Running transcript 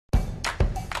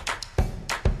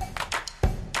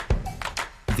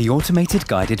The automated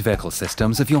guided vehicle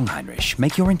systems of Jungheinrich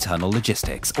make your internal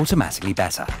logistics automatically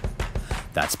better.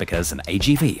 That's because an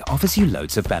AGV offers you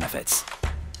loads of benefits.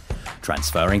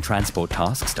 Transferring transport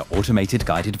tasks to automated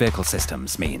guided vehicle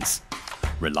systems means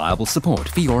reliable support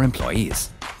for your employees,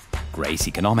 great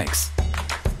economics,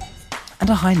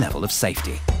 and a high level of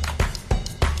safety.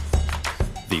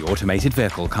 The automated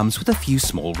vehicle comes with a few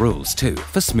small rules too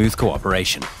for smooth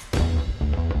cooperation.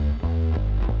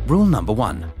 Rule number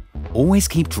 1. Always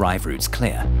keep drive routes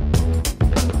clear.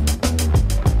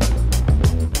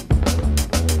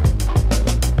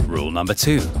 Rule number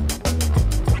 2.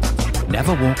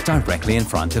 Never walk directly in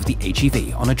front of the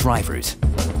AGV on a drive route.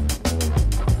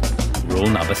 Rule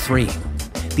number 3.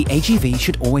 The AGV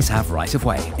should always have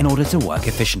right-of-way in order to work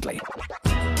efficiently.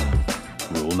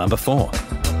 Rule number 4.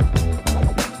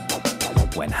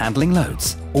 When handling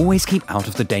loads, always keep out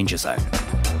of the danger zone.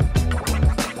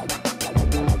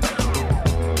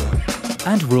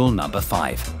 And rule number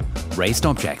 5. Raised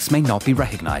objects may not be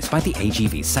recognized by the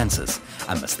AGV's sensors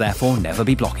and must therefore never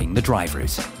be blocking the drive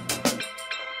route.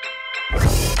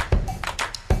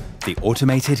 The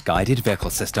automated guided vehicle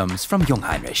systems from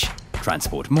Jungheinrich.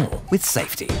 Transport more with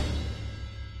safety.